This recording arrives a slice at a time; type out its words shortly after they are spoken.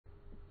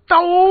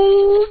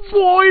Oh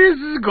boy, this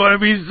is going to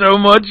be so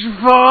much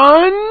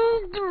fun.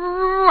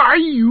 Are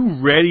you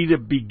ready to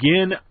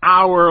begin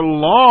our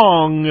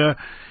long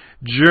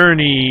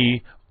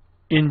journey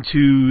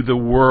into the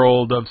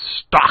world of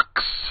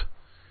stocks,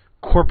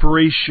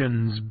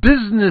 corporations,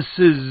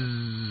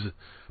 businesses,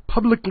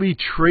 publicly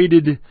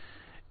traded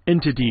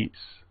entities?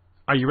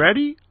 Are you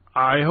ready?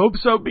 I hope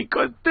so,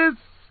 because this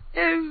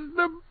is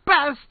the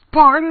best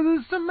part of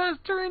the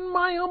semester, in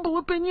my humble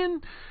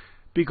opinion.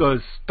 Because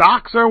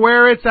stocks are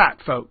where it's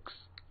at, folks.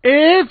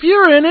 If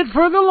you're in it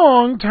for the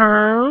long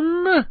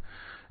term,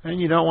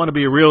 and you don't want to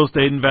be a real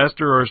estate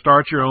investor or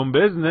start your own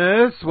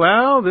business,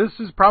 well, this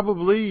is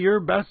probably your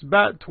best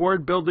bet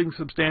toward building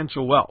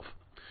substantial wealth.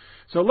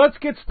 So let's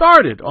get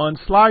started on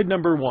slide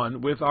number 1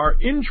 with our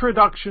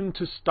introduction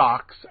to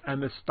stocks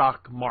and the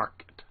stock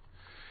market.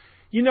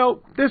 You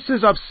know, this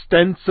is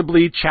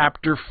ostensibly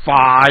Chapter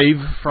 5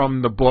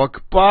 from the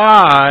book,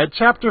 but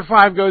Chapter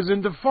 5 goes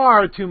into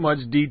far too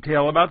much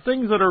detail about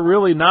things that are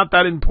really not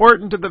that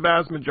important to the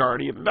vast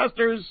majority of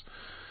investors.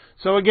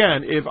 So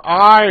again, if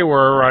I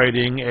were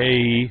writing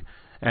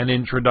an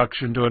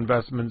introduction to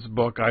investments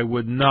book, I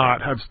would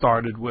not have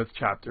started with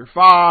Chapter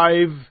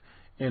 5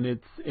 in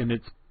its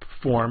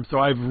form, so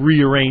I've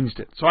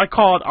rearranged it. So I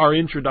call it our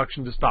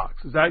introduction to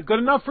stocks. Is that good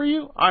enough for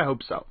you? I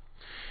hope so.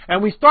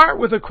 And we start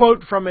with a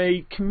quote from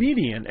a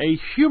comedian, a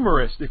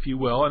humorist, if you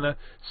will, and a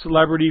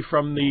celebrity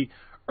from the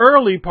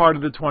early part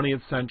of the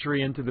 20th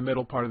century into the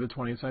middle part of the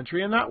 20th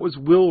century, and that was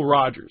Will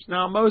Rogers.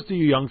 Now, most of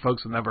you young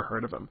folks have never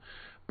heard of him,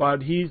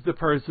 but he's the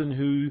person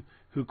who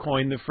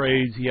coined the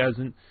phrase, there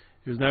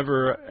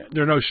are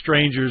no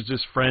strangers,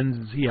 just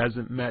friends he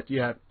hasn't met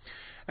yet.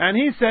 And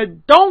he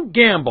said, "Don't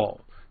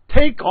gamble.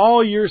 Take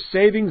all your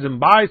savings and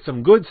buy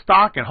some good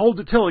stock and hold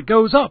it till it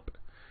goes up.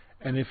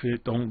 And if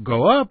it don't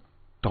go up,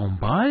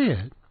 don't buy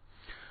it."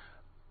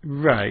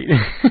 Right.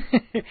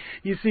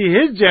 You see,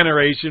 his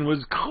generation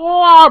was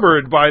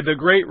clobbered by the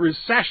Great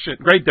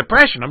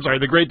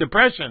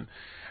Depression,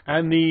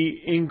 and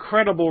the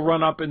incredible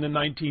run-up in the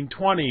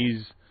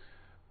 1920s.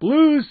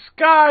 Blue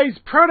skies,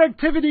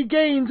 productivity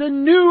gains, a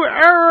new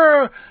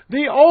era.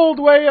 The old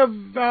way of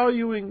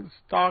valuing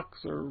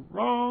stocks are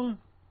wrong.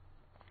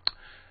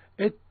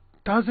 It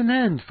doesn't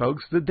end,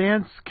 folks. The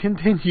dance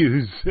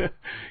continues.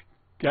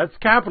 That's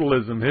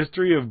capitalism,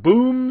 history of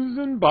booms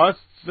and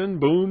busts and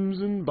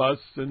booms and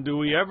busts. And do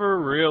we ever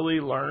really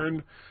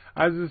learn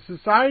as a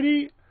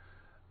society?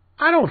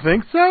 I don't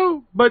think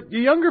so. But the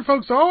younger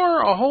folks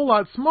are a whole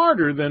lot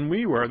smarter than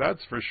we were,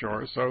 that's for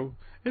sure. So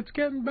it's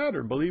getting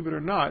better, believe it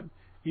or not,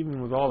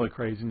 even with all the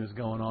craziness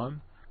going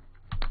on.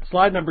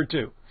 Slide number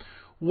 2.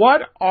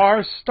 What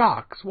are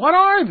stocks? What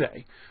are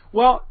they?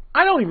 Well,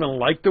 I don't even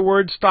like the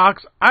word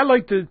stocks.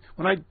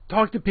 When I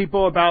talk to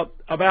people about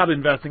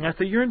investing, I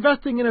say, you're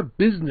investing in a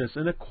business,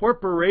 in a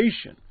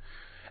corporation.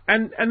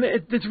 And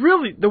it's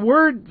really,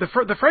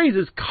 the phrase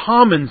is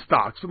common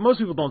stocks, but most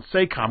people don't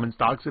say common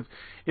stocks.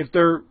 If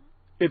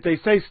they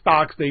say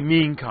stocks, they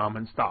mean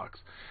common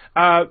stocks.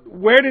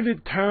 Where did the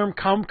term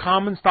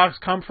common stocks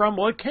come from?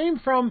 Well, it came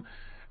from,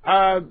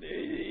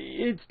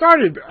 it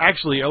started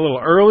actually a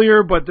little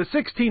earlier, but the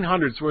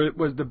 1600s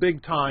was the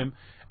big time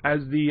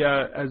as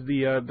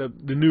the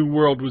new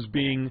world was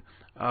being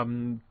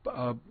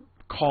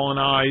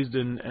colonized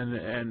and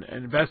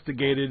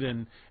investigated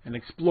and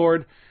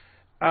explored.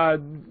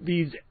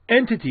 These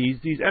entities,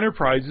 these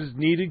enterprises,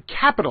 needed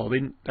capital.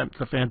 That's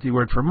a fancy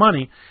word for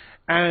money,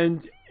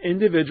 and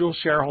individual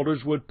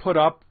shareholders would put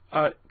up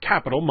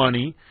capital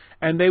money,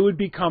 and they would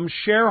become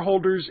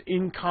shareholders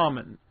in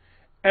common.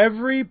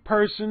 Every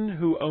person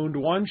who owned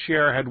one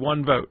share had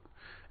one vote.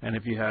 And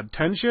if you had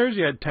 10 shares,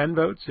 you had 10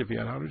 votes. If you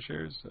had 100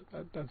 shares,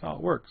 that's how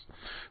it works.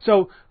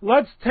 So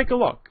let's take a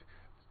look.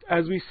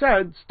 As we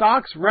said,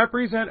 stocks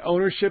represent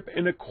ownership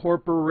in a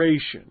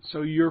corporation.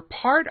 So you're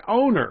part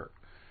owner.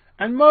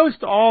 And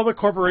most all the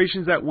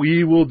corporations that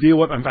we will deal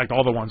with, in fact,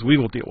 all the ones we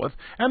will deal with,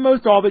 and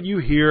most all that you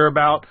hear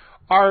about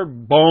are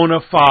bona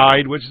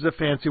fide, which is a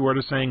fancy word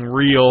of saying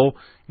real.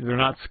 They're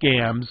not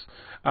scams.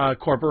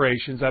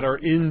 Corporations that are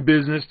in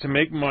business to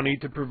make money,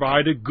 to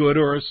provide a good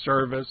or a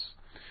service.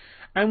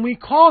 And we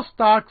call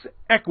stocks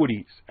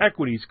equities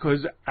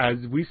because,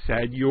 as we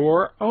said,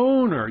 you're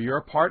owner. You're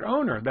a part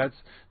owner.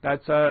 That's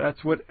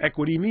what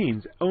equity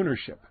means,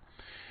 ownership.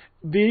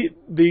 The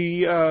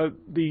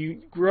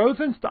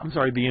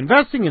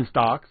investing in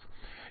stocks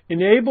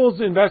enables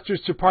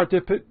investors to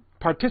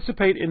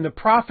participate in the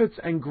profits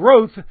and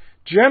growth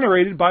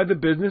generated by the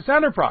business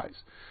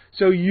enterprise.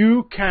 So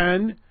you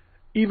can,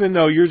 even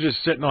though you're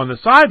just sitting on the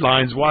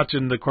sidelines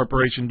watching the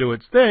corporation do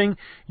its thing,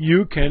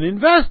 you can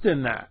invest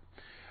in that.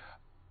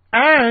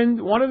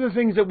 And one of the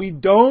things that we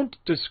don't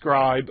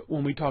describe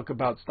when we talk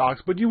about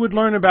stocks, but you would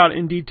learn about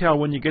in detail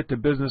when you get to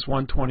Business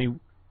 120,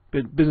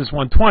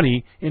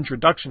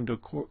 Introduction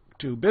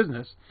to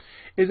Business,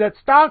 is that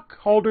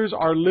stockholders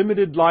are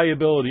limited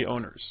liability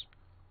owners.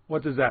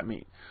 What does that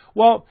mean?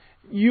 Well,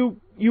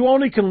 you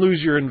only can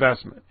lose your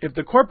investment. If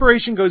the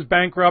corporation goes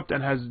bankrupt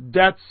and has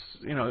debts,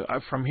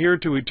 from here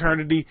to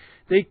eternity,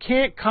 they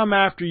can't come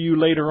after you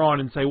later on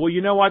and say, well,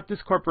 you know what,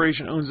 this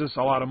corporation owes us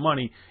a lot of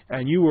money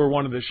and you were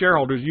one of the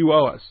shareholders, you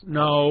owe us.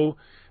 No,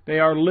 they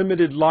are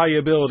limited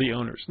liability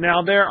owners.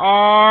 Now, there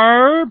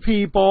are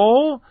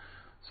people,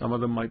 some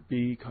of them might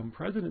become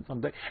president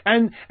someday,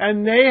 and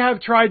they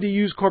have tried to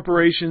use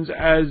corporations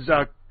as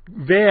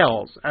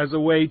veils, as a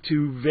way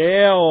to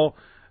veil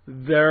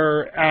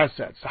their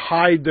assets,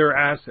 hide their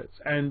assets.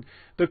 And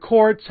the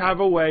courts have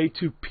a way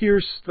to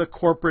pierce the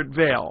corporate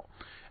veil.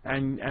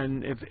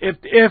 And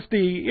if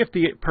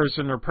the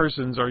person or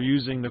persons are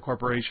using the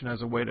corporation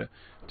as a way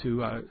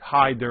to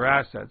hide their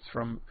assets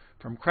from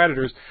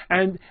creditors,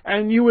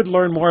 and you would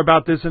learn more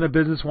about this in a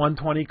Business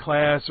 120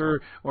 class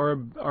or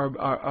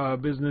a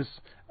business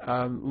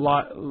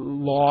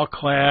law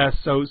class.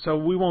 So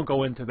we won't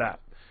go into that.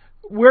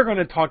 We're going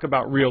to talk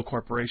about real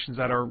corporations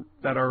that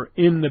are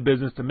in the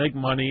business to make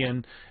money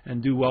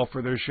and do well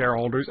for their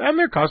shareholders and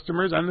their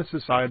customers and the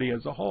society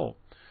as a whole.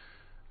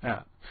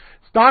 Yeah.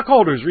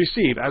 Stockholders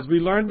receive, as we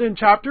learned in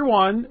Chapter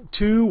 1,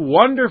 two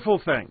wonderful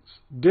things: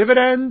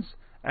 dividends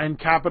and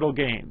capital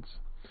gains.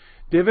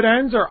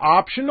 Dividends are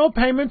optional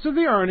payments of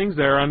the earnings.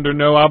 They're under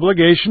no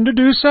obligation to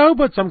do so,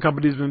 but some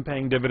companies have been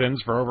paying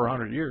dividends for over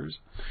 100 years.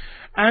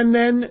 And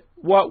then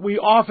what we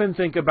often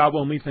think about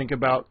when we think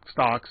about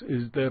stocks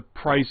is the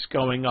price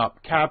going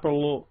up,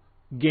 capital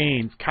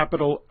gains,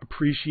 capital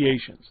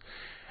appreciations.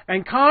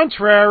 And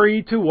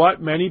contrary to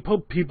what many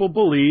people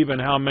believe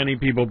and how many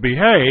people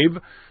behave,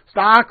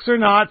 stocks are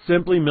not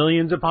simply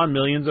millions upon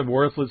millions of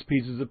worthless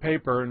pieces of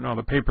paper. No,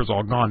 the paper's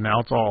all gone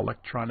now. It's all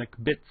electronic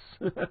bits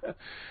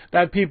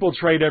that people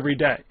trade every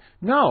day.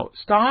 No,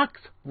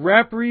 stocks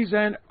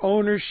represent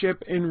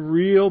ownership in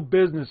real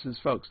businesses,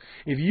 folks.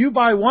 If you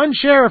buy one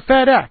share of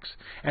FedEx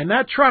and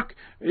that truck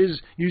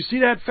you see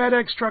that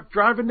FedEx truck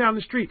driving down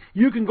the street,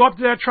 you can go up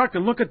to that truck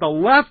and look at the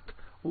left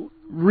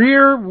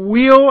rear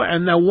wheel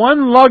and the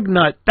one lug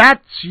nut.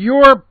 That's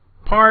your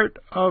part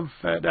of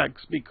FedEx,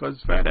 because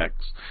FedEx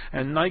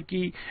and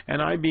Nike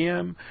and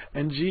IBM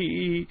and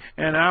GE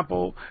and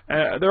Apple,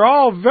 they're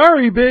all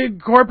very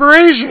big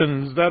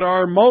corporations that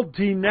are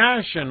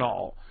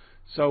multinational.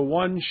 So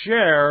one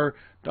share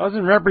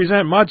doesn't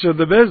represent much of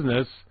the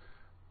business,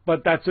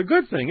 but that's a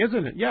good thing,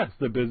 isn't it? Yes,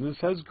 the business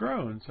has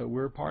grown, so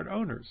we're part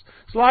owners.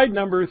 Slide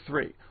number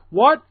 3.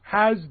 What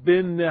has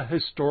been the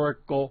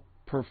historical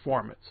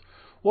performance?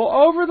 Well,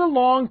 over the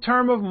long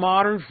term of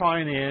modern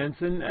finance,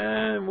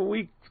 and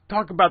we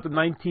talk about the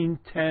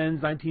 1910s,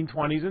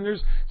 1920s, and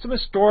there's some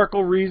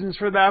historical reasons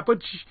for that, but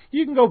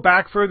you can go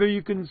back further,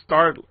 you can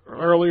start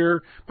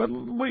earlier, but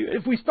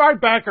if we start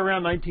back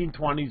around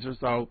 1920s or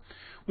so,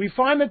 we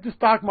find that the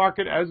stock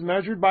market, as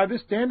measured by the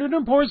Standard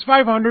 & Poor's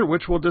 500,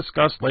 which we'll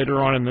discuss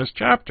later on in this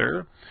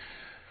chapter,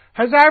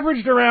 has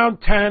averaged around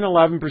 10,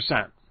 11%.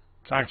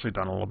 It's actually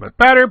done a little bit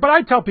better, but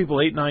I tell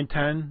people 8, 9,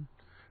 10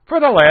 for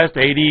the last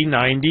 80,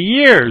 90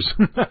 years.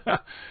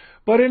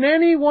 But in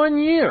any one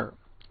year,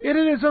 it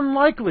is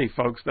unlikely,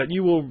 folks, that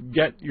you will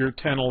get your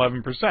 10,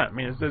 11%. I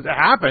mean, it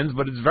happens,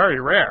 but it's very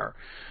rare.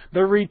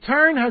 The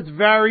return has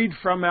varied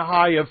from a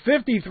high of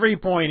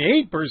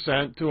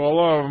 53.8% to a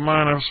low of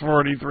minus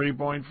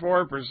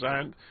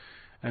 43.4%.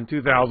 And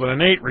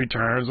 2008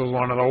 returns was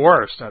one of the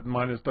worst at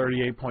minus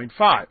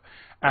 38.5%.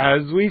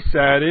 As we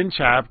said in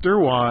Chapter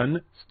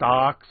 1,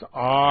 stocks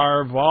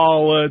are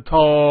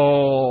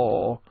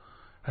volatile.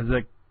 Has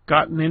it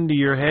gotten into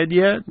your head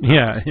yet?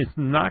 Yeah, it's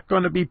not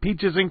going to be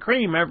peaches and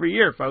cream every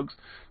year, folks.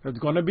 There's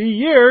going to be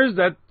years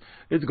that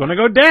it's going to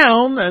go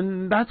down,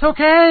 and that's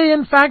okay.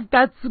 In fact,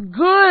 that's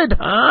good,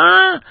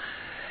 huh?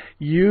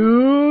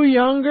 You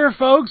younger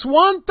folks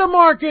want the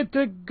market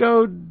to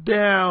go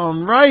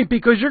down, right?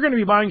 Because you're going to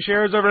be buying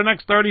shares over the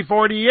next 30,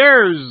 40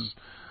 years.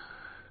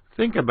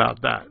 Think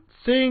about that.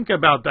 Think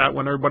about that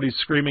when everybody's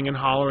screaming and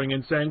hollering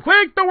and saying,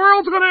 quick, the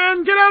world's going to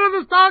end, get out of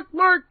the stock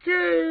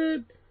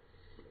market.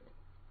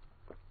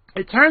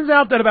 It turns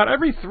out that about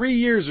every 3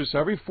 years or so,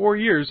 every 4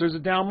 years, there's a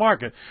down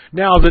market.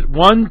 Now, is it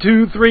 1,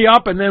 2, 3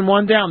 up and then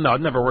 1 down? No,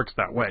 it never works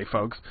that way,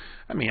 folks.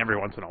 I mean, every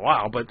once in a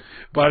while, but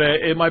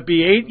it might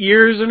be 8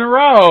 years in a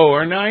row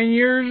or 9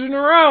 years in a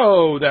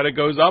row that it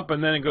goes up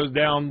and then it goes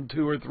down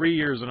 2 or 3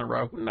 years in a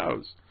row. Who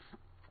knows?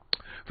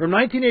 From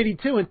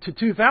 1982 to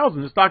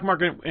 2000, the stock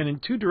market went in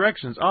two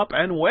directions, up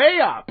and way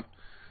up.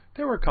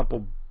 There were a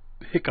couple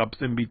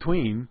hiccups in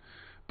between.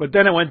 But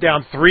then it went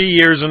down 3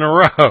 years in a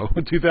row,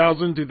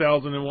 2000,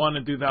 2001,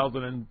 and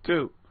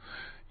 2002.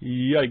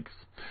 Yikes.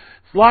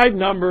 Slide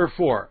number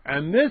 4.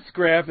 And this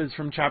graph is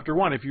from Chapter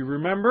 1, if you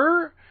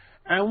remember.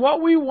 And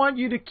what we want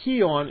you to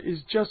key on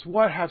is just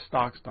what have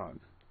stocks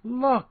done.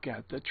 Look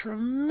at the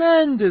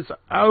tremendous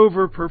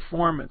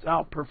outperformance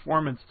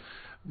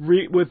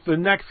with the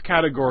next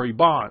category,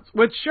 bonds,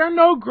 which are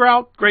no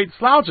great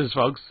slouches,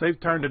 folks. They've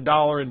turned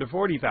 $1 into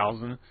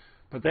 40,000,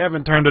 but they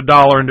haven't turned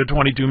 $1 into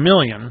 22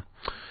 million.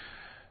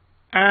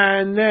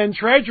 And then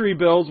Treasury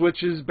bills,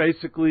 which is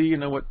basically,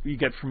 what you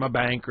get from a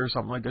bank or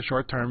something like the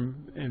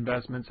short-term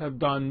investments, have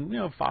done,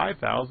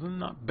 5,000,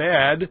 not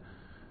bad,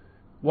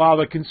 while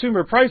the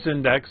consumer price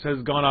index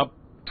has gone up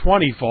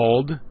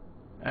 20-fold,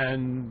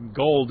 and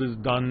gold has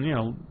done,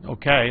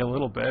 okay, a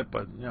little bit,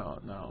 but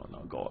no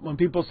gold. When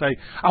people say,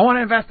 I want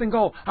to invest in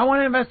gold,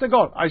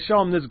 I show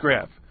them this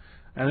graph.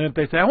 And if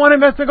they say, I want to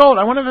invest in gold,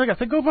 I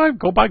say, go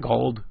buy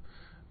gold.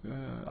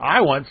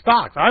 I want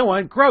stocks. I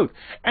want growth.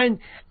 And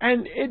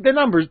the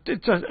numbers,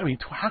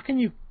 how can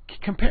you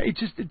compare?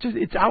 It's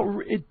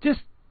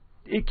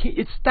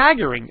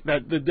staggering,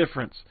 that the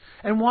difference.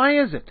 And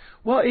why is it?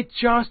 Well, it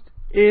just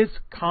is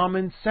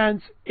common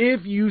sense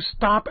if you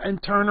stop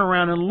and turn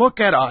around and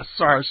look at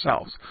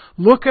ourselves,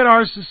 look at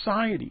our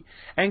society,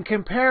 and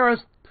compare us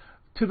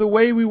to the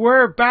way we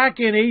were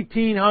back in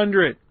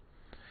 1800.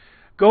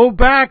 Go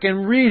back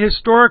and read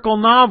historical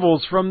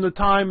novels from the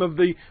time of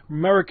the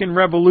American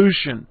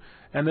Revolution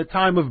and the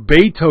time of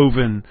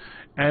Beethoven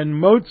and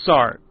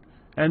Mozart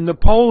and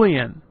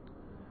Napoleon.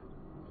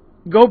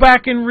 Go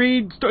back and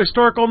read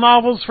historical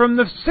novels from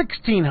the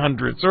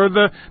 1600s or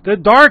the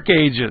Dark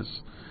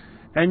Ages.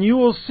 And you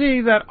will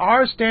see that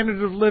our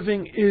standard of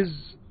living is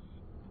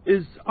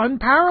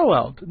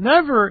unparalleled.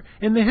 Never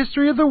in the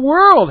history of the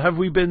world have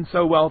we been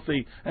so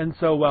wealthy and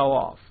so well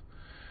off.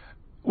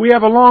 We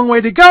have a long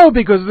way to go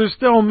because there's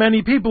still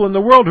many people in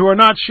the world who are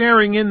not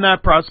sharing in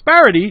that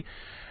prosperity.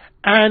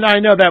 And I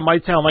know that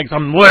might sound like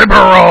some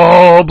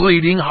liberal,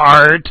 bleeding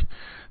heart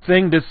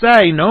thing to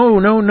say. No,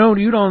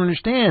 you don't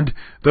understand.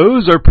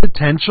 Those are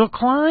potential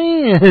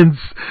clients.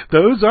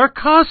 Those are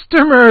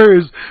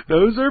customers.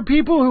 Those are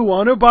people who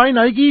want to buy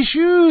Nike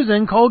shoes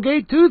and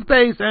Colgate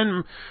toothpaste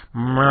and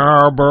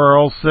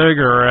Marlboro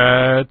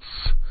cigarettes.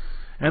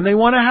 And they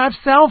want to have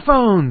cell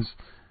phones.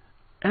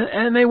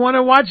 And they want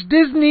to watch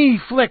Disney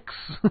flicks.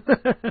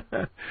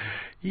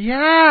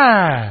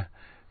 Yeah.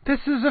 This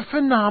is a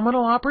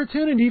phenomenal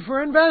opportunity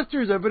for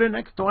investors over the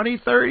next 20,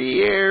 30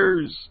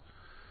 years.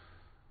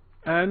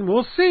 And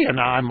we'll see. And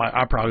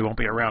I probably won't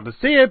be around to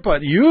see it,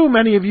 but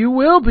many of you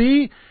will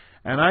be.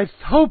 And I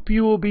hope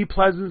you will be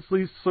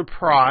pleasantly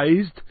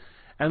surprised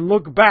and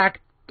look back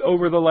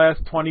over the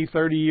last 20,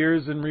 30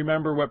 years and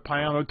remember what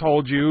Piano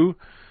told you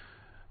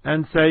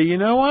and say, you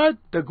know what?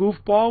 The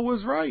goofball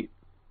was right.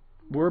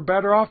 We're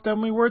better off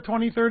than we were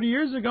 20, 30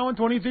 years ago. And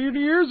 20, 30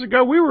 years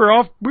ago, we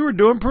were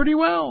doing pretty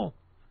well.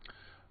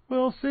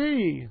 We'll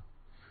see.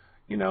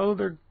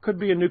 There could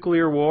be a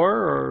nuclear war,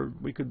 or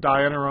we could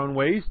die on our own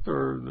waste,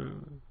 or the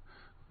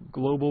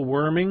global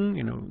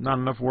warming, not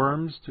enough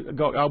worms to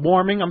go,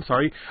 warming, I'm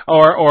sorry,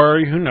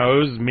 or who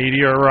knows,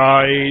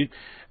 meteorite,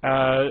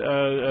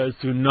 tsunami,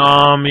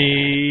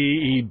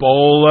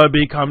 Ebola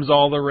becomes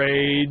all the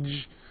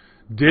rage,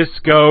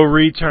 disco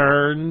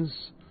returns.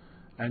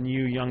 And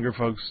you younger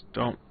folks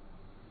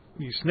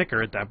you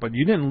snicker at that, but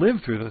you didn't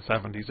live through the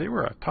 70s. They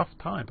were a tough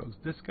time. It was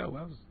disco.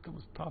 That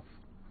was tough.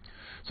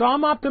 So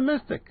I'm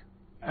optimistic,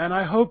 and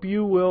I hope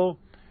you will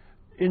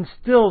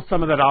instill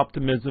some of that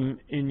optimism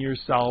in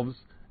yourselves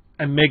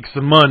and make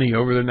some money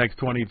over the next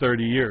 20,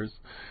 30 years.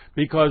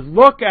 Because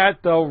look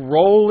at the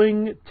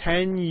rolling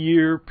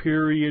 10-year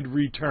period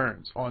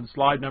returns on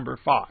slide number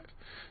 5.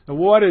 Now,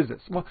 what is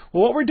this? Well,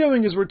 what we're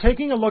doing is we're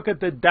taking a look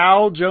at the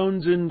Dow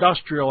Jones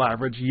Industrial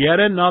Average, yet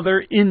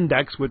another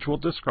index, which we'll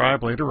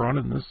describe later on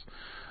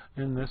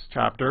in this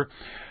chapter.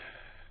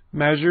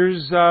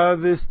 Measures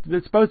this.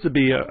 It's supposed to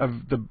be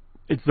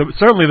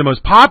certainly the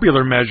most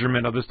popular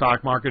measurement of the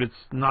stock market. It's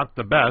not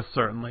the best,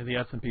 certainly. The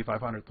S&P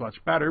 500 is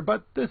much better,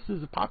 but this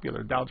is a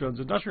popular Dow Jones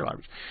Industrial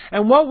Average.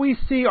 And what we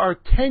see are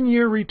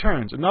 10-year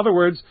returns. In other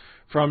words,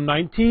 from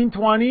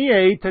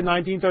 1928 to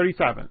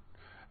 1937.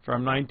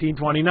 From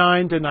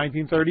 1929 to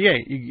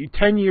 1938,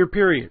 10-year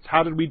periods.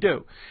 How did we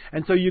do?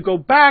 And so you go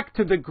back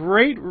to the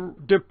Great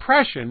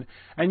Depression,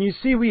 and you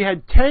see we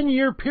had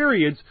 10-year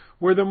periods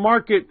where the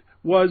market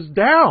was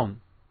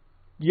down.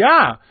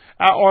 Yeah,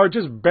 or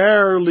just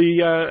barely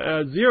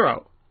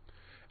zero.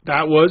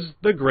 That was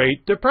the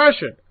Great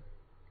Depression.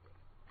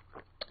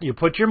 You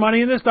put your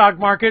money in the stock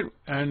market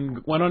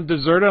and went on a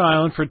deserted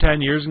island for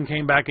 10 years and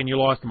came back and you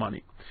lost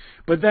money.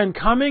 But then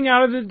coming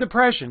out of the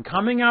Depression,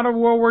 coming out of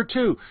World War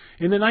II,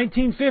 in the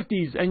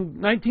 1950s and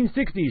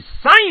 1960s,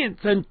 science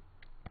and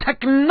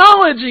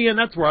technology, and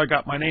that's where I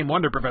got my name,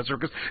 Wonder Professor,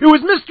 because it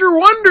was Mr.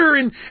 Wonder,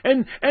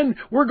 and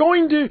we're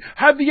going to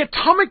have the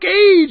atomic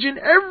age, and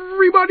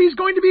everybody's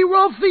going to be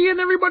wealthy, and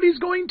everybody's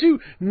going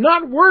to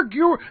not work.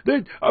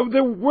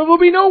 There will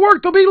be no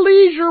work. There'll be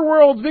leisure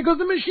worlds because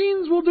the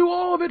machines will do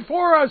all of it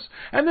for us.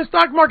 And the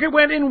stock market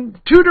went in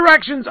two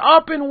directions,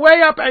 up and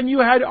way up, and you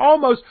had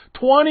almost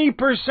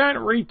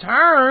 20%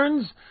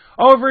 returns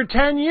over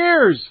 10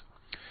 years.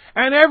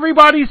 And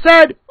everybody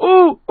said,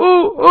 ooh,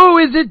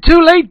 is it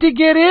too late to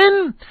get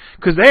in?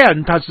 Because they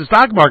hadn't touched the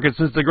stock market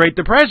since the Great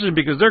Depression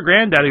because their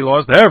granddaddy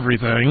lost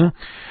everything.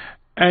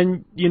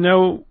 And,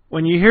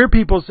 when you hear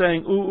people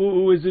saying,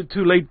 ooh, is it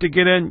too late to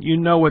get in? You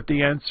know what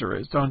the answer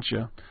is, don't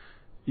you?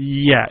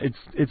 Yeah,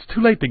 it's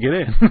too late to get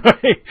in,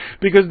 right?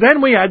 Because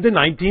then we had the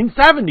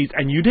 1970s,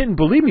 and you didn't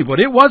believe me, but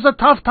it was a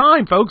tough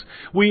time, folks.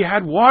 We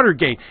had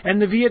Watergate,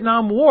 and the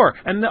Vietnam War,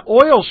 and the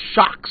oil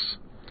shocks,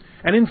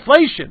 and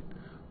inflation.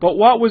 But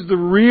what was the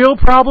real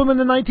problem in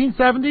the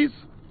 1970s?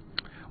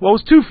 Well,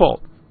 it was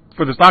twofold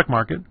for the stock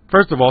market.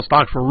 First of all,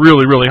 stocks were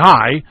really, really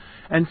high.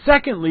 And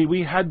secondly,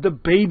 we had the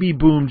baby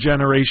boom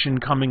generation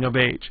coming of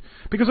age.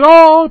 Because it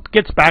all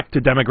gets back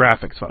to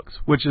demographics, folks,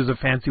 which is a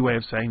fancy way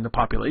of saying the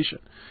population.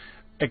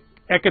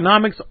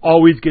 Economics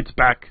always gets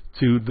back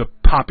to the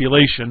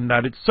population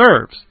that it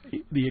serves.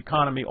 The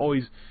economy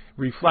always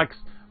reflects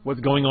what's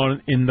going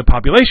on in the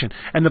population.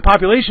 And the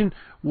population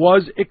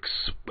was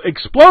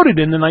exploded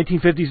in the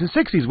 1950s and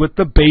 60s with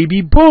the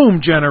baby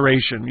boom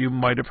generation. You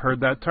might have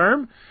heard that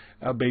term.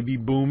 A baby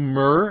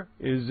boomer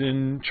is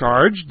in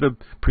charge. The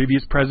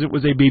previous president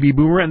was a baby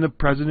boomer, and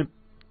the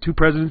two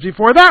presidents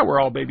before that were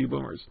all baby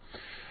boomers.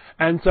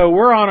 And so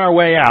we're on our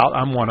way out.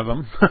 I'm one of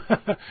them.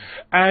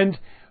 And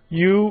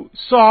you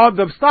saw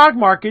the stock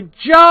market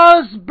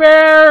just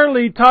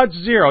barely touch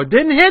zero. It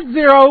didn't hit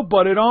zero,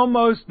 but it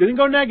almost didn't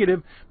go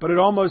negative, but it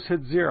almost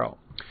hit zero.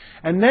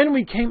 And then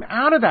we came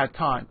out of that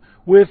time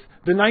with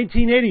the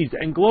 1980s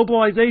and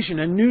globalization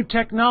and new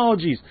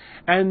technologies,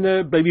 and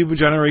the baby boom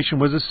generation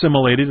was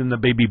assimilated, and the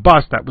baby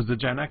bust, that was the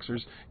Gen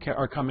Xers,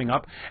 are coming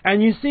up.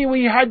 And you see,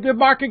 we had the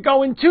market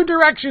go in two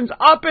directions,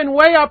 up and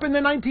way up in the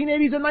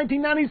 1980s and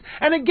 1990s,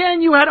 and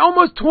again, you had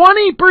almost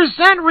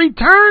 20%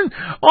 return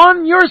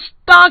on your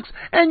stocks.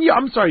 And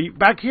I'm sorry,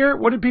 back here,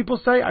 what did people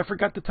say? I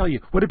forgot to tell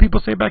you. What did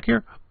people say back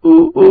here?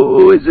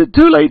 Ooh, is it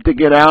too late to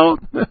get out?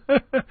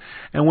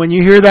 And when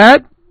you hear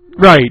that,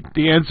 right,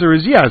 the answer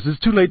is yes, it's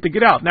too late to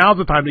get out. Now's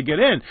the time to get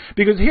in.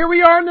 Because here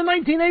we are in the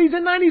 1980s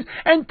and 90s,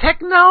 and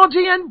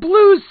technology and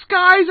blue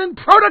skies and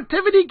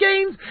productivity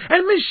gains,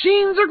 and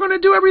machines are going to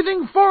do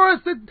everything for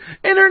us. The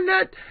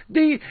internet,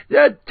 the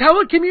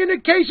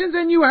telecommunications,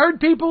 and you heard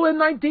people in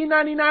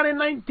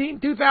 1999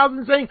 and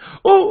 2000 saying,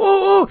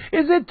 ooh,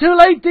 is it too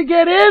late to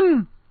get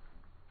in?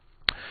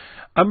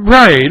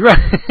 Right.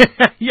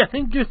 Yeah, I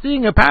think you're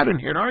seeing a pattern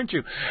here, aren't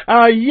you?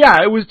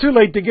 Yeah, it was too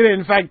late to get in.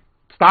 In fact,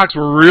 stocks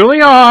were really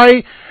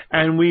high,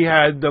 and we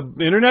had the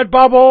internet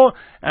bubble,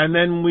 and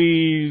then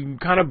we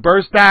kind of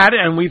burst that,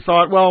 and we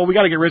thought, well, we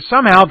got to get rich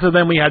somehow. So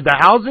then we had the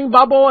housing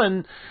bubble,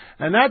 and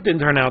that didn't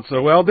turn out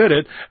so well, did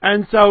it?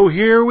 And so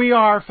here we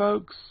are,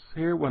 folks.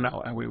 We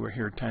were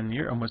here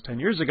almost 10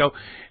 years ago,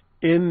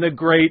 in the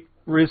Great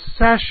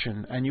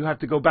Recession, and you have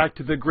to go back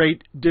to the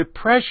Great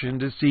Depression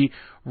to see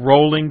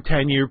rolling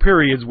 10-year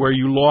periods where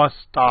you lost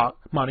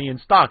money in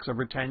stocks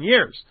over 10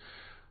 years.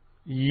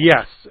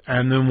 Yes,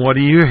 and then what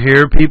do you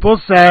hear people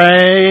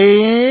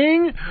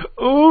saying?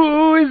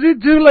 Ooh, is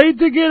it too late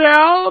to get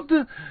out?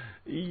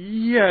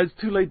 Yeah, it's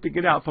too late to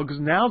get out, folks.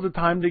 Now's the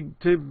time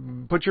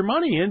to put your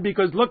money in,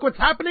 because look what's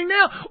happening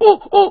now.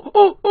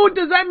 Oh,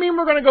 does that mean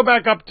we're going to go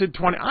back up to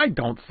 20? I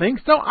don't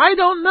think so. I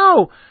don't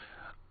know.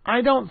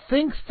 I don't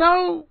think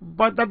so,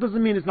 but that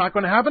doesn't mean it's not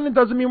going to happen. It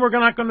doesn't mean we're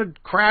not going to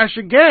crash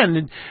again.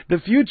 In the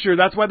future,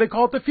 that's why they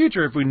call it the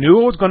future. If we knew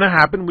what was going to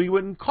happen, we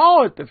wouldn't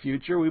call it the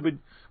future. We would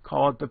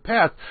call it the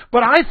past.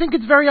 But I think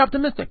it's very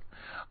optimistic.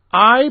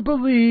 I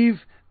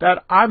believe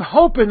that I'm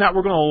hoping that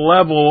we're going to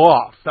level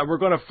off, that we're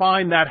going to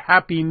find that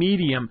happy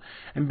medium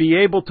and be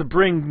able to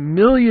bring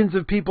millions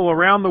of people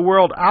around the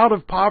world out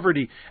of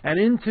poverty and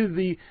into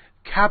the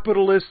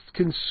capitalist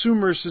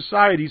consumer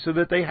society, so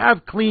that they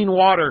have clean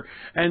water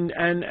and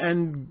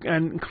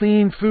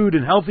clean food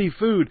and healthy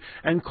food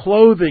and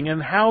clothing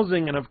and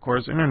housing and, of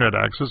course, internet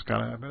access.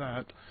 Gotta have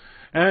that.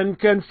 And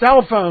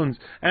cell phones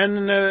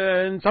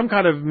and some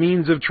kind of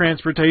means of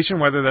transportation,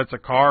 whether that's a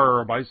car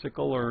or a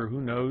bicycle or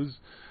who knows,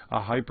 a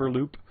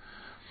Hyperloop.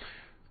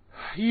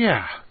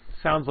 Yeah,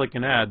 sounds like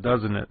an ad,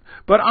 doesn't it?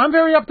 But I'm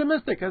very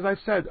optimistic, as I've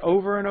said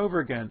over and over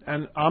again.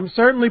 And I'm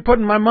certainly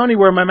putting my money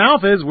where my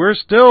mouth is.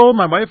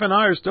 My wife and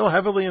I are still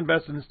heavily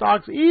invested in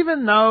stocks,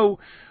 even though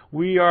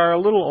we are a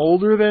little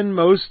older than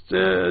most.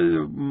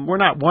 We're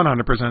not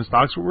 100%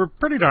 stocks, but we're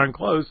pretty darn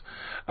close.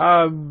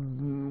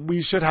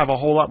 We should have a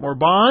whole lot more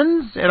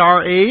bonds at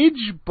our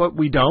age, but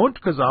we don't,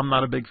 because I'm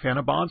not a big fan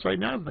of bonds right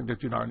now. I think they're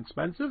too darn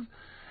expensive.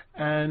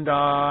 And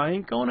I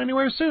ain't going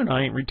anywhere soon.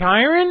 I ain't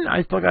retiring.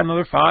 I still got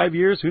another 5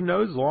 years. Who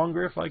knows,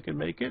 longer if I can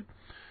make it.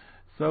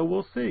 So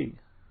we'll see.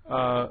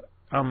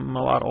 I'm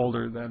a lot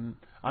older than.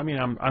 I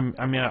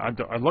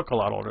look a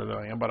lot older than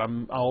I am, but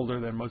I'm older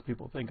than most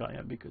people think I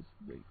am, because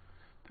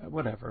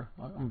whatever.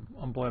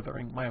 I'm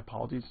blethering. My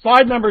apologies.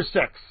 Slide number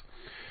 6.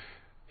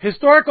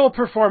 Historical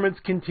performance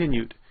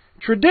continued.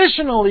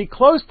 Traditionally,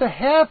 close to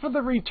half of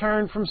the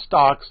return from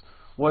stocks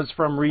was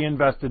from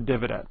reinvested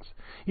dividends.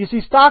 You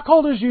see,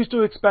 stockholders used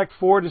to expect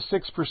 4 to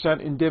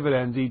 6% in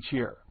dividends each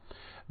year.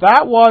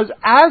 That was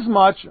as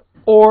much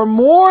or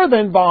more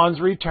than bonds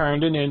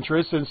returned in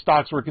interest, since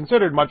stocks were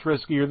considered much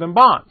riskier than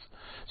bonds.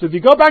 So if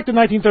you go back to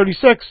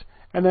 1936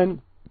 and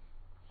then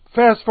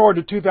fast forward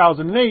to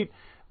 2008,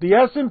 the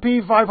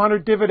S&P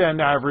 500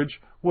 dividend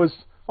average was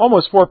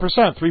almost 4%,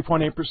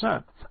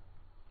 3.8%.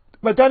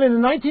 But then in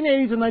the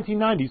 1980s and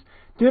 1990s,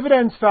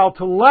 dividends fell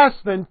to less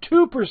than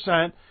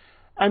 2%,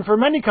 and for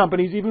many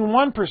companies, even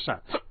 1%.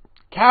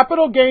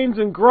 Capital gains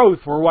and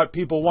growth were what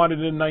people wanted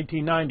in the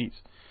 1990s.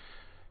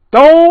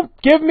 Don't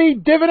give me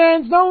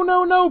dividends.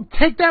 No.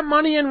 Take that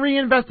money and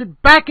reinvest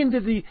it back into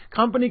the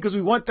company because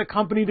we want the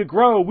company to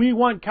grow. We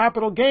want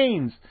capital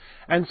gains.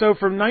 And so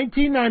from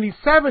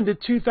 1997 to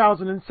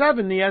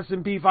 2007, the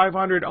S&P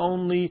 500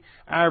 only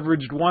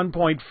averaged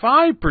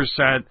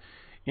 1.5%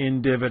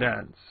 in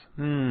dividends.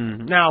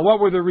 Now, what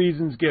were the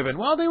reasons given?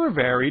 Well, they were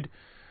varied.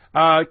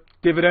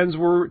 Dividends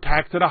were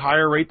taxed at a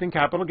higher rate than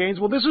capital gains.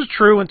 Well, this was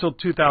true until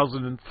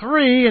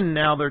 2003, and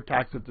now they're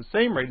taxed at the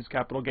same rate as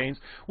capital gains,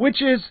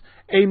 which is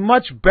a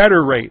much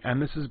better rate.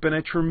 And this has been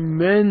a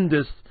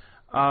tremendous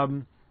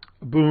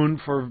boon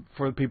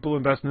for people who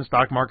invest in the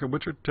stock market,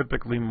 which are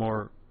typically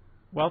more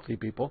wealthy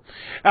people.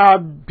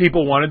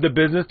 People wanted the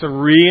business to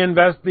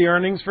reinvest the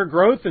earnings for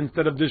growth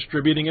instead of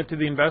distributing it to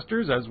the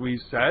investors, as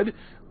we said.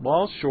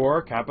 Well,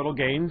 sure, capital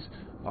gains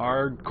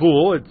are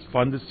cool. It's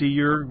fun to see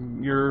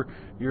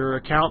your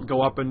account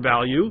go up in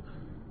value.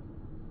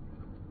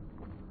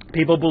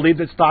 People believed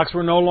that stocks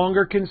were no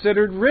longer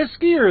considered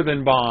riskier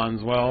than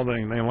bonds. Well,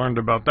 they learned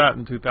about that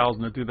in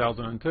 2000 to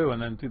 2002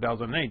 and then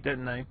 2008,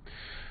 didn't they?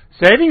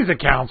 Savings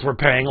accounts were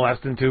paying less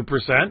than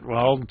 2%.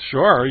 Well,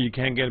 sure, you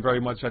can't get very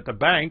much at the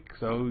bank,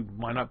 so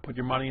why not put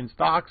your money in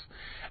stocks?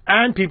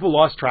 And people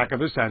lost track of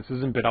their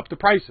senses and bid up the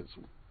prices.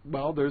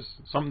 Well, there's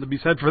something to be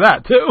said for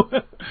that, too.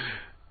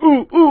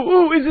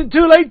 Ooh, is it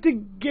too late to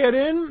get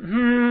in?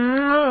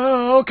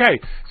 Okay,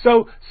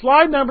 so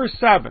slide number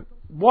 7.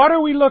 What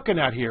are we looking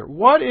at here?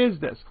 What is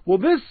this? Well,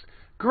 this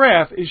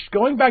graph is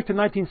going back to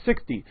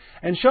 1960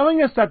 and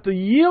showing us that the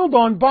yield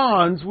on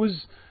bonds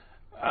was,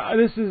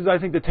 this is, I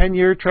think, the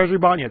 10-year Treasury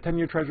bond. Yeah,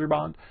 10-year Treasury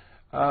bond,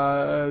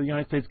 the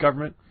United States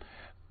government,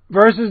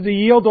 versus the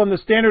yield on the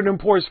Standard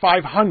 & Poor's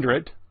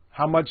 500,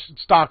 how much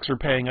stocks are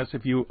paying us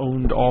if you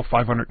owned all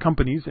 500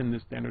 companies in the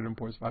Standard &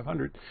 Poor's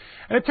 500.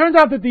 And it turns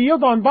out that the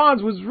yield on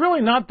bonds was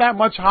really not that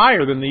much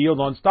higher than the yield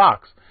on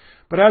stocks.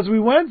 But as we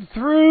went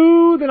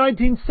through the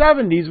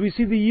 1970s, we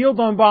see the yield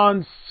on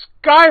bonds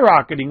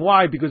skyrocketing.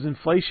 Why? Because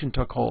inflation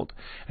took hold.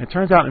 And it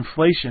turns out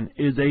inflation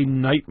is a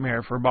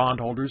nightmare for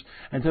bondholders,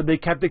 and so they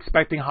kept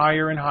expecting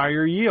higher and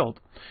higher yield.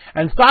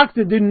 And stocks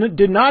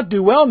did not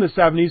do well in the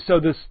 70s,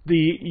 so the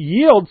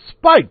yield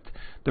spiked.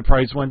 The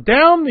price went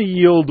down, the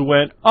yield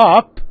went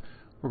up.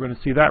 We're going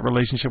to see that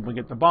relationship when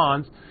we get to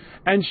bonds.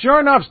 And sure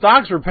enough,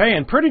 stocks were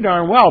paying pretty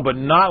darn well, but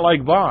not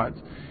like bonds.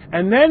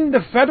 And then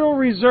the Federal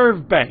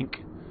Reserve Bank,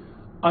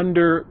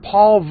 under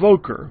Paul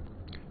Volcker,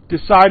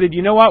 decided,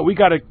 you know what, we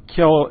got to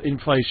kill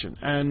inflation.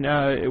 And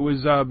it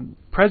was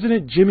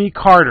President Jimmy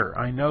Carter.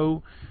 I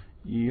know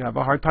you have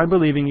a hard time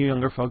believing, you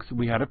younger folks, that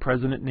we had a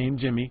president named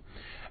Jimmy.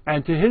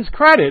 And to his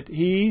credit,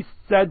 he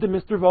said to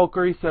Mr.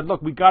 Volcker, he said,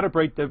 look, we got to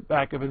break the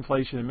back of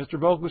inflation. And Mr.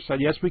 Volcker said,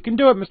 yes, we can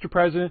do it, Mr.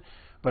 President,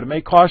 but it may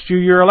cost you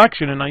your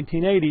election in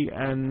 1980.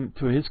 And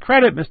to his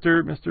credit,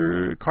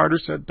 Mr. Carter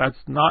said, that's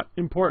not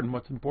important.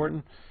 What's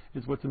important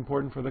is what's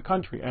important for the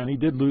country. And he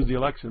did lose the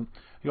election.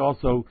 He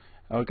also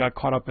got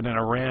caught up in an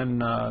Iran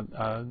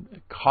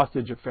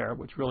hostage affair,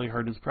 which really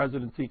hurt his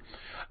presidency.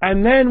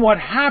 And then what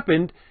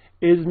happened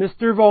is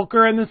Mr.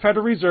 Volcker and the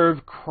Federal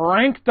Reserve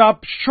cranked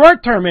up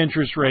short-term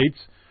interest rates,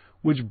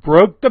 which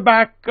broke the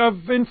back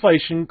of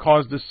inflation,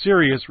 caused a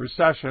serious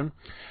recession.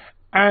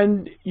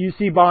 And you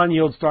see bond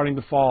yields starting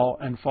to fall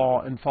and fall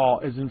and fall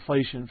as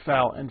inflation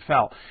fell and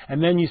fell.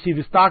 And then you see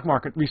the stock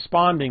market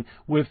responding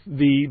with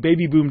the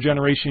baby boom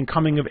generation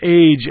coming of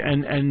age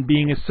and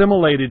being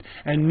assimilated,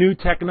 and new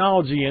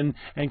technology and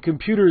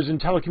computers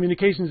and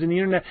telecommunications and the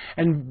internet,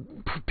 and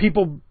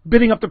people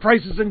bidding up the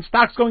prices and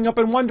stocks going up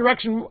in one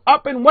direction,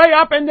 up and way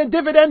up, and the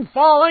dividend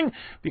falling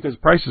because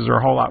prices are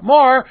a whole lot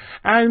more.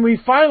 And we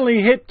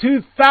finally hit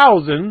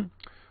 2000,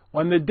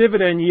 when the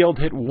dividend yield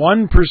hit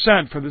 1%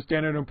 for the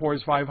Standard &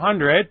 Poor's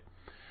 500,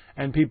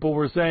 and people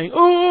were saying,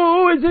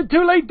 "Ooh, is it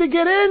too late to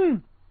get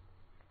in?"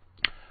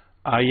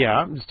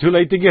 Yeah, it's too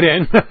late to get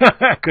in,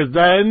 because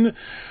then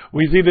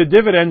we see the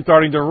dividend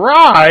starting to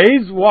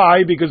rise.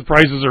 Why? Because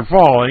prices are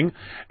falling,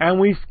 and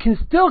we can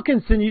still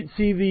continue to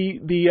see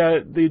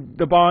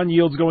the bond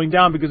yields going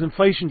down because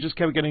inflation just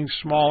kept getting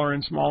smaller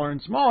and smaller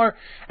and smaller.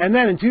 And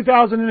then in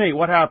 2008,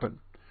 what happened?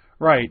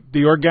 Right,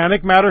 the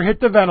organic matter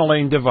hit the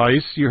ventilating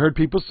device. You heard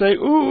people say,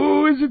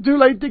 ooh, is it too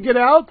late to get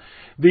out?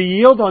 The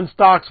yield on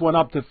stocks went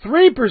up to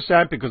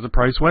 3% because the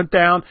price went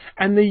down,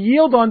 and the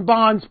yield on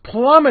bonds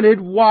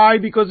plummeted. Why?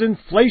 Because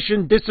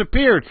inflation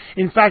disappeared.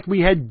 In fact, we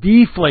had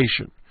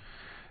deflation.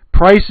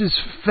 Prices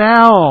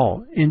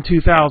fell in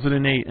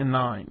 2008 and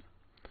 9.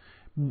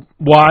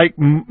 Why?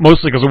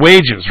 Mostly because of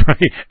wages,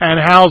 right?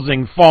 And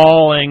housing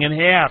falling in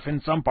half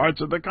in some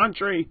parts of the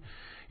country.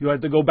 You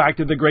had to go back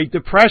to the Great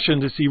Depression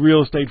to see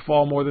real estate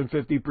fall more than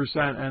 50%,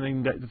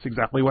 and that's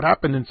exactly what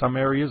happened in some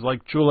areas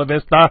like Chula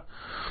Vista.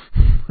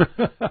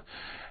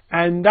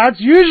 And that's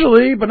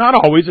usually, but not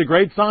always, a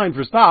great sign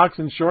for stocks.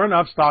 And sure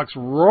enough, stocks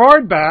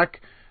roared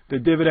back. The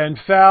dividend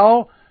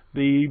fell.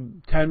 The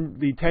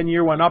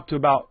 10-year went up to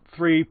about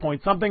 3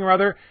 point something or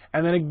other,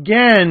 and then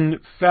again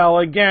fell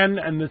again,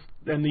 and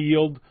the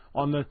yield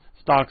on the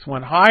stocks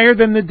went higher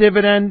than the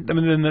dividend,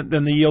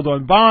 than the yield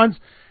on bonds.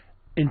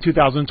 In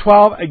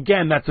 2012,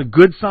 again, that's a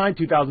good sign.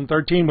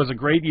 2013 was a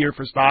great year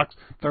for stocks,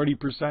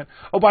 30%.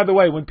 Oh, by the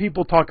way, when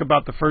people talk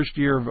about the first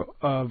year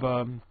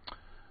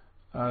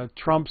of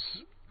Trump's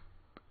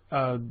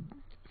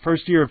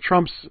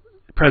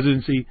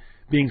presidency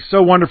being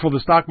so wonderful to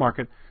the stock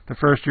market, the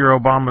first year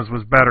Obama's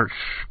was better.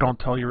 Shh, don't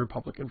tell your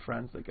Republican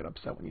friends. They get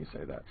upset when you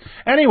say that.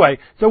 Anyway,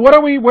 so where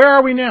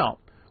are we now?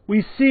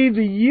 We see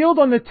the yield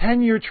on the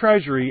 10-year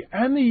Treasury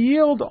and the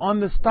yield on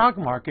the stock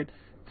market,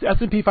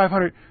 S&P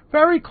 500,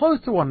 very close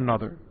to one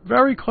another.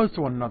 Very close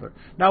to one another.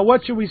 Now,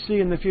 what should we see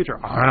in the future?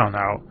 I don't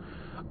know.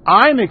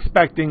 I'm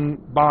expecting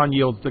bond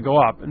yields to go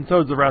up, and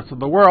so is the rest of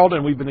the world,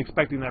 and we've been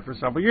expecting that for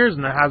several years,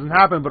 and that hasn't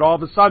happened, but all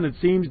of a sudden it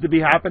seems to be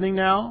happening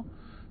now,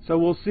 so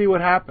we'll see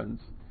what happens.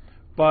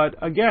 But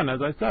again,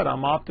 as I said,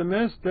 I'm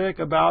optimistic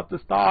about the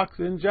stocks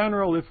in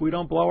general if we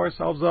don't blow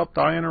ourselves up,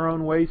 die in our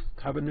own waste,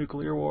 have a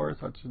nuclear war,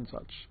 such and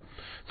such.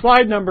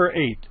 Slide number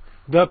 8.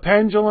 The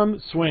pendulum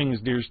swings,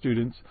 dear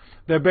students.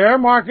 The bear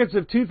markets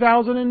of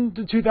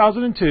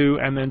 2002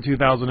 and then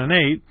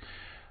 2008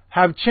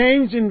 have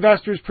changed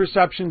investors'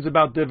 perceptions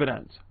about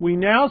dividends. We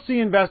now see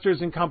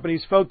investors in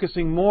companies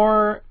focusing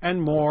more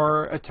and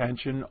more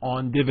attention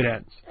on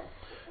dividends.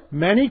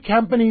 Many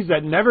companies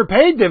that never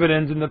paid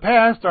dividends in the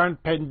past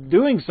aren't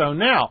doing so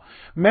now.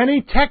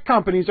 Many tech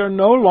companies are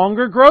no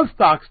longer growth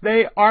stocks.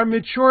 They are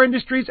mature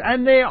industries,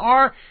 and they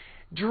are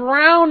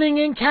drowning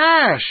in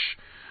cash.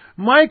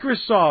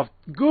 Microsoft,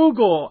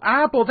 Google,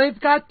 Apple, they've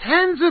got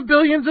tens of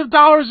billions of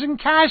dollars in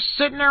cash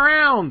sitting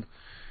around.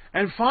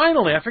 And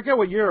finally, I forget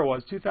what year it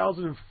was,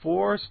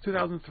 2004,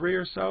 2003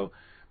 or so,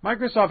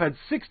 Microsoft had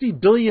 $60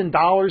 billion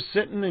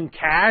sitting in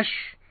cash.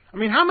 I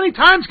mean, how many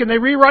times can they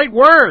rewrite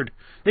Word?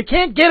 They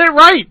can't get it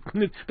right.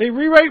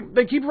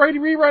 They keep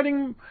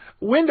rewriting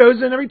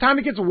Windows, and every time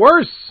it gets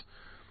worse.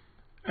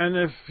 And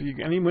if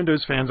any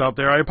Windows fans out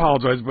there, I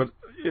apologize, but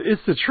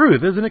it's the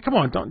truth, isn't it? Come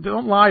on,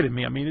 don't lie to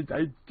me. I mean,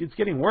 it's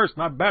getting worse,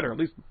 not better. At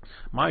least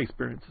my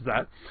experience is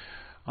that.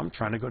 I'm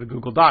trying to go to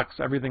Google Docs.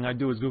 Everything I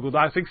do is Google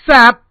Docs,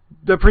 except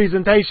the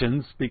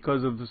presentations,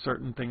 because of the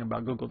certain thing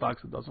about Google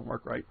Docs that doesn't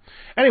work right.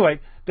 Anyway,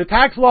 the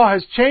tax law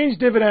has changed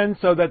dividends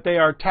so that they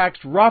are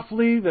taxed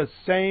roughly the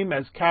same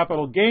as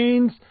capital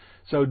gains.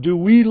 So do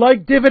we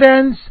like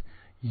dividends?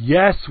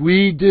 Yes,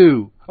 we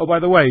do. Oh, by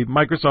the way,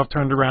 Microsoft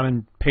turned around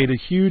and paid a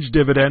huge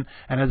dividend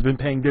and has been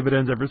paying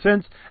dividends ever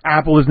since.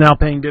 Apple is now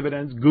paying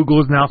dividends.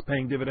 Google is now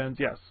paying dividends,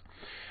 yes.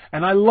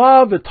 And I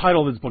love the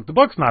title of this book. The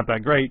book's not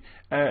that great.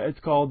 It's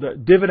called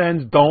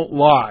Dividends Don't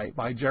Lie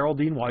by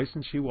Geraldine Weiss,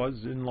 and she was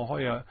in La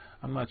Jolla.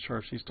 I'm not sure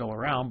if she's still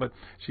around, but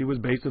she was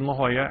based in La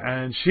Jolla,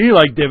 and she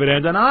liked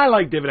dividends, and I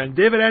like dividends.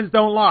 Dividends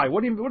don't lie.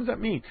 What does that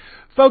mean?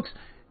 Folks,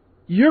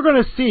 you're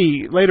going to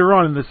see later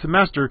on in the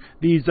semester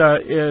these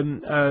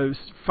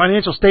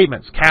financial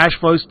statements, cash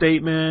flow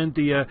statement,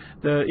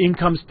 the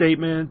income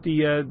statement,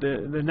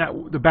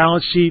 the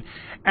balance sheet,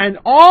 and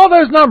all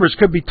those numbers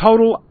could be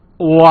total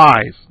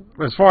lies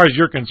as far as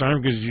you're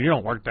concerned, because you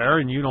don't work there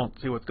and you don't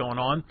see what's going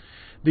on.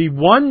 The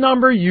one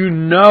number you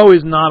know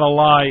is not a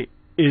lie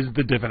is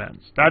the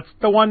dividends. That's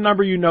the one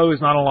number you know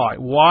is not a lie.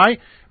 Why?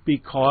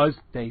 Because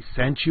they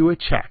sent you a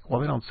check. Well,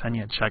 they don't send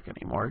you a check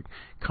anymore.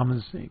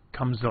 It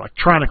comes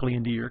electronically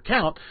into your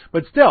account.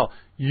 But still,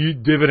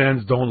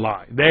 dividends don't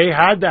lie. They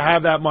had to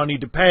have that money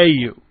to pay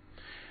you.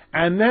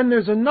 And then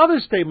there's another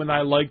statement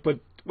I like, but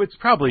it's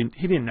probably,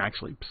 he didn't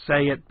actually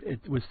say it.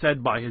 It was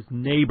said by his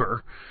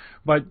neighbor.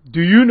 But do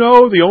you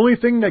know the only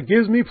thing that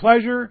gives me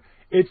pleasure?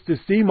 It's to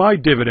see my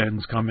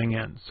dividends coming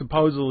in.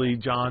 Supposedly,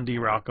 John D.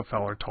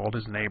 Rockefeller told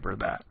his neighbor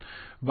that.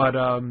 But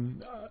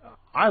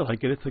I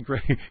like it. It's a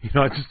great, it's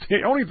just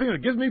the only thing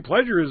that gives me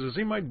pleasure is to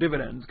see my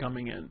dividends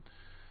coming in.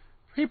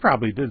 He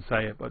probably did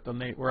say it, but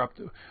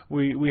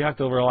we have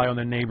to rely on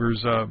the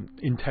neighbor's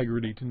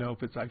integrity to know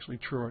if it's actually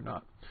true or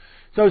not.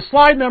 So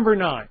slide number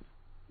 9.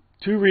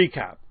 To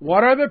recap,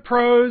 what are the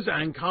pros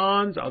and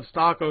cons of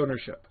stock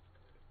ownership?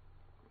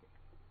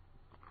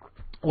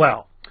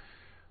 Well,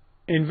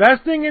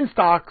 investing in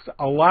stocks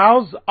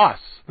allows us,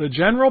 the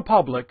general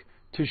public,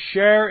 to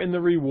share in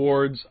the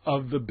rewards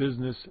of the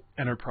business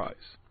enterprise.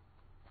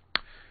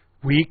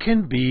 We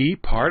can be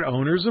part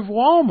owners of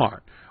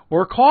Walmart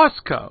or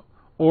Costco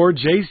or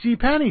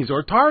JCPenney's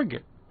or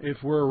Target.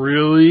 If we're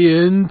really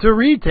into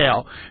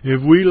retail,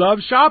 if we love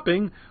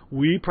shopping,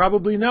 we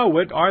probably know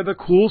what are the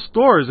cool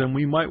stores and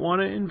we might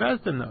want to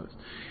invest in those.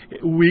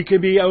 We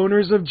could be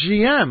owners of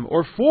GM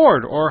or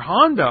Ford or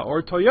Honda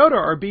or Toyota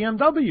or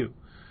BMW.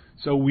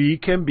 So we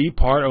can be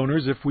part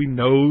owners if we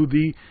know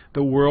the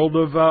world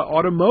of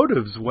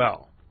automotives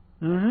well.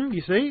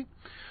 You see?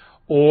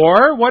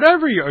 Or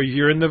whatever,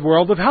 you're in the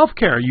world of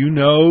healthcare. You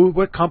know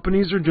what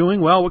companies are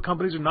doing well, what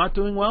companies are not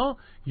doing well.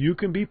 You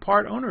can be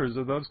part owners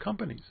of those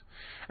companies.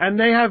 And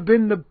they have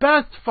been the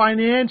best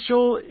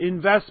financial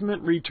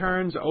investment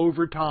returns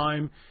over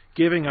time,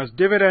 giving us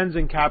dividends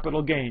and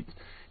capital gains.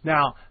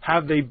 Now,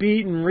 have they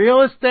beaten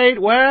real estate?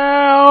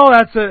 Well,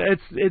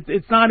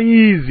 it's not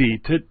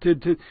easy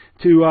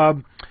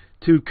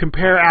to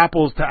compare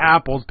apples to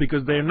apples,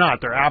 because they're not.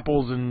 They're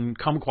apples and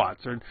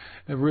kumquats.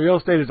 Real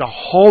estate is a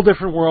whole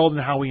different world,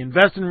 and how we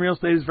invest in real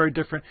estate is very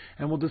different,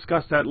 and we'll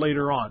discuss that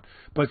later on.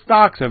 But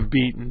stocks have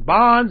beaten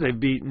bonds. They've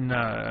beaten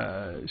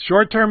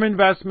short-term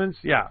investments.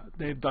 Yeah,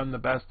 they've done the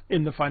best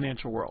in the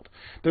financial world.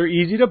 They're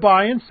easy to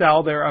buy and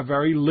sell. They're a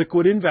very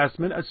liquid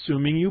investment,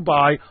 assuming you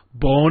buy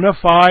bona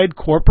fide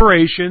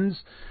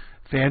corporations,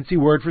 fancy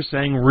word for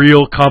saying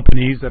real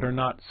companies that are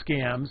not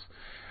scams.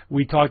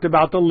 We talked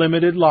about the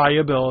limited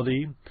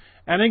liability.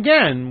 And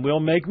again, we'll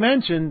make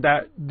mention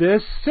that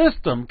this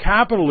system,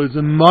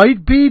 capitalism,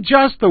 might be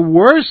just the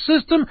worst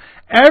system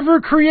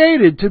ever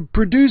created to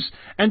produce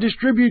and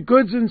distribute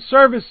goods and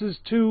services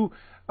to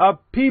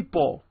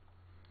people,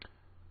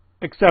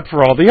 except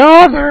for all the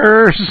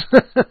others.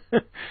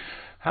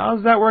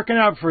 How's that working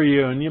out for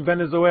you in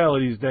Venezuela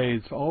these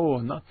days? Oh,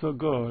 not so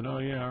good. Oh,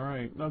 yeah,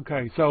 right.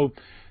 Okay, so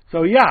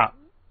yeah.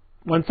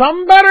 When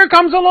something better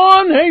comes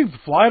along, hey,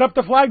 fly it up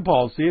the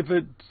flagpole. See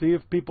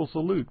if people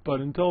salute. But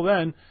until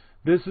then,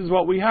 this is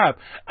what we have,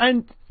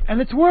 and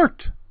it's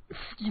worked.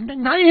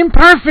 Not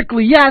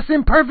imperfectly, yes,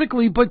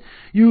 imperfectly. But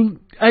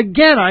I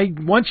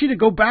want you to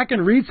go back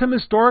and read some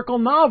historical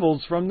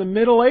novels from the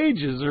Middle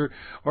Ages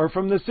or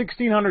from the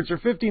 1600s or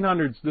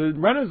 1500s, the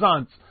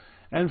Renaissance,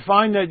 and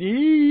find that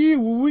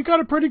we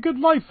got a pretty good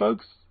life,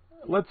 folks.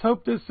 Let's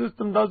hope this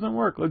system doesn't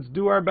work. Let's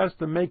do our best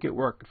to make it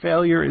work.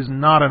 Failure is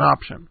not an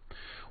option.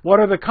 What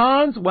are the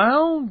cons?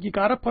 Well, you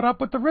got to put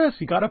up with the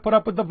risk. You got to put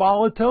up with the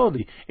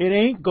volatility. It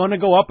ain't going to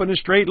go up in a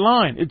straight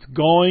line. It's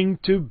going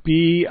to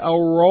be a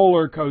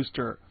roller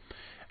coaster.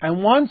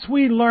 And once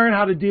we learn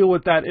how to deal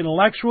with that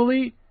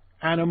intellectually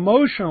and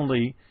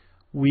emotionally,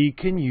 we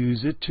can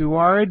use it to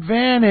our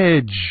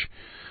advantage.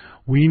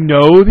 We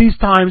know these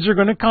times are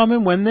going to come,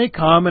 and when they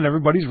come and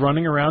everybody's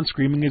running around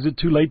screaming, is it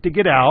too late to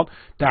get out?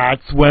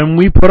 That's when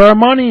we put our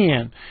money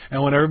in.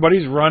 And when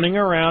everybody's running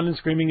around and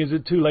screaming, is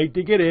it too late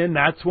to get in?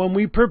 That's when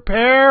we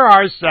prepare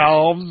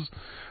ourselves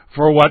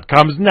for what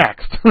comes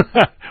next.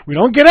 We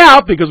don't get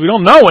out because we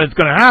don't know when it's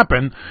going to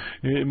happen.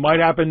 It might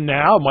happen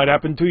now. It might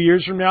happen 2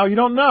 years from now. You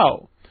don't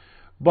know.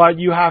 But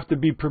you have to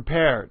be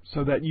prepared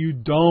so that you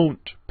don't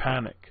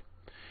panic.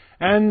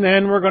 And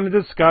then we're going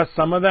to discuss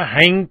some of the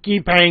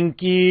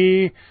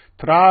hanky-panky,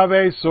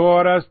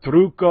 travesuras,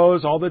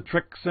 trucos, all the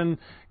tricks and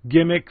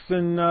gimmicks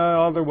and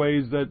other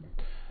ways that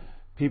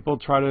people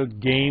try to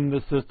game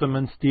the system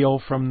and steal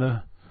from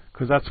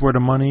because that's where the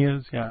money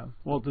is. Yeah,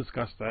 we'll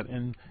discuss that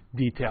in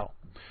detail.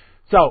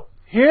 So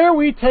here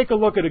we take a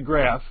look at a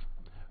graph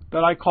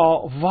that I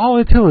call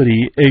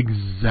Volatility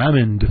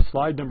Examined,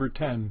 slide number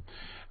 10.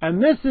 And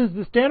this is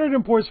the Standard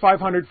 & Poor's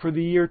 500 for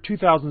the year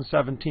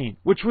 2017,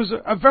 which was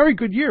a very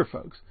good year,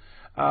 folks.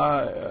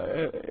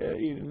 Not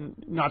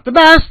the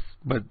best,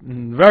 but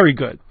very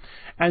good.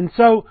 And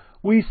so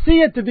we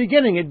see at the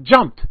beginning it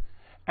jumped.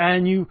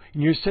 And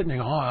you're sitting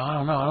there,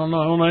 I don't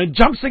know. It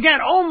jumps again.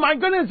 Oh, my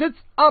goodness, it's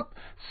up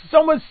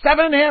almost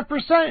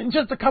 7.5% in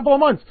just a couple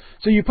of months.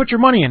 So you put your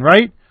money in,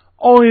 right?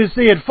 Only to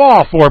see it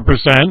fall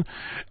 4%.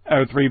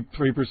 Or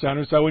 3%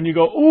 or so, and you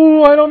go,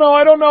 ooh, I don't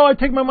know, I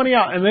take my money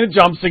out, and then it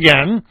jumps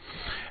again,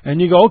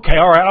 and you go, okay,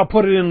 all right, I'll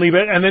put it in, leave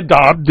it, and it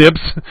dips,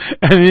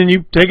 and then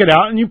you take it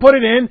out, and you put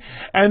it in,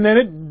 and then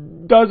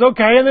it does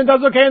okay, and then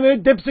does okay, and then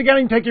it dips again,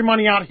 and you take your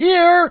money out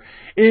here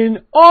in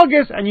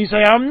August, and you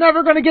say, I'm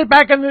never going to get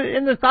back in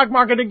the stock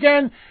market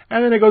again,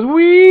 and then it goes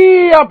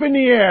way up in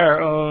the air.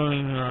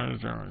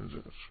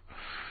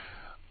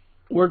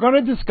 We're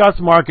going to discuss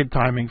market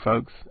timing,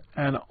 folks.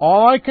 And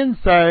all I can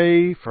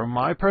say from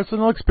my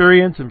personal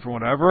experience and from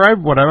whatever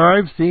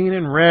I've seen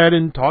and read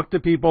and talked to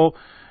people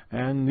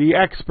and the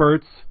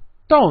experts,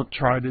 don't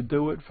try to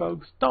do it,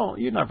 folks. Don't.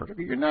 You're never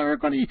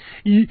going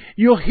to.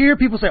 You'll hear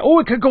people say, "Oh,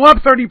 it could go up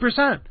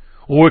 30%.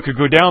 Oh, it could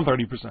go down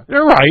 30%."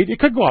 They're right. It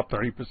could go up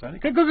 30%. It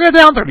could go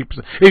down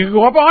 30%. It could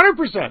go up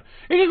 100%.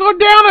 It could go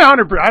down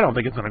 100%. I don't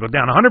think it's going to go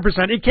down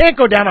 100%. It can't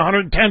go down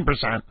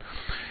 110%.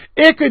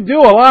 It could do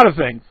a lot of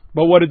things.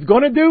 But what it's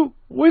going to do,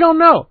 we don't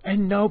know.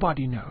 And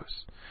nobody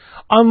knows.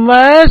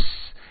 Unless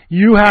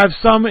you have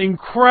some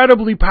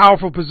incredibly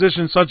powerful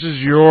position, such as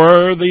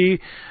you're the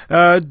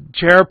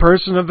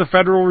chairperson of the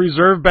Federal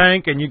Reserve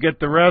Bank, and you get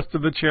the rest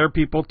of the chair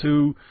people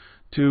to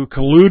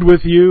collude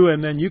with you,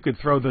 and then you could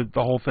throw the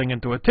whole thing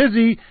into a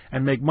tizzy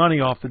and make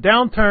money off the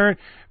downturn.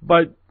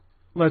 But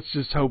let's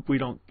just hope we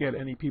don't get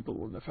any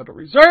people in the Federal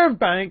Reserve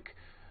Bank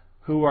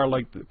who are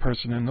like the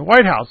person in the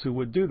White House who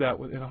would do that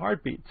in a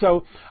heartbeat.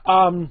 So,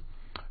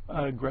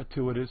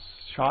 gratuitous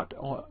shot.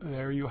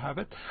 There you have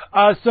it.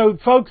 So,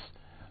 folks,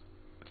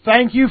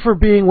 thank you for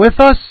being with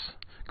us.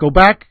 Go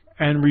back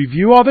and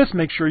review all this.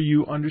 Make sure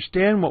you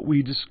understand what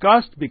we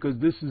discussed, because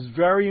this is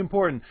very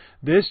important.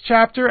 This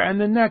chapter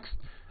and the next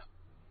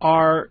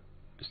are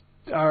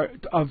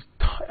of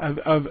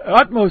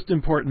utmost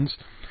importance,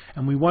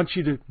 and we want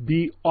you to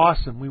be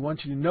awesome. We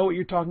want you to know what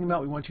you're talking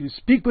about. We want you to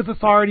speak with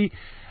authority,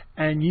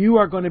 and you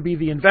are going to be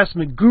the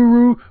investment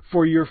guru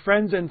for your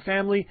friends and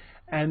family.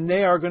 and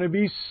they are going to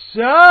be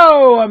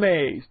so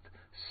amazed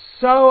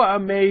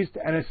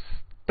and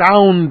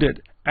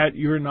astounded at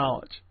your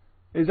knowledge.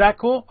 Is that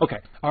cool? Okay.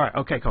 All right.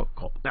 Okay,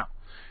 cool. Now,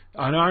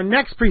 on our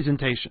next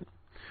presentation,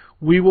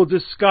 we will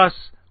discuss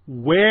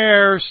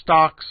where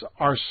stocks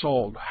are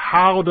sold.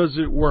 How does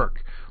it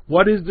work?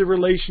 What is the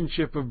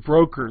relationship of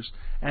brokers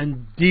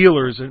and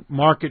dealers and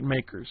market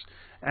makers?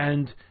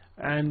 And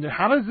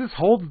how does this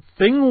whole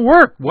thing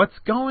work? What's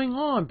going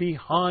on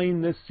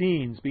behind the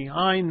scenes,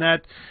 behind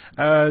that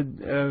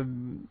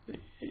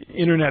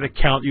internet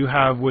account you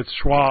have with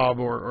Schwab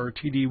or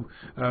TD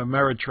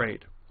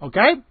Ameritrade?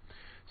 Okay?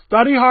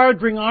 Study hard,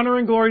 bring honor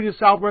and glory to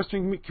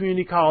Southwestern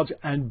Community College,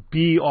 and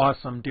be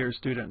awesome, dear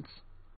students.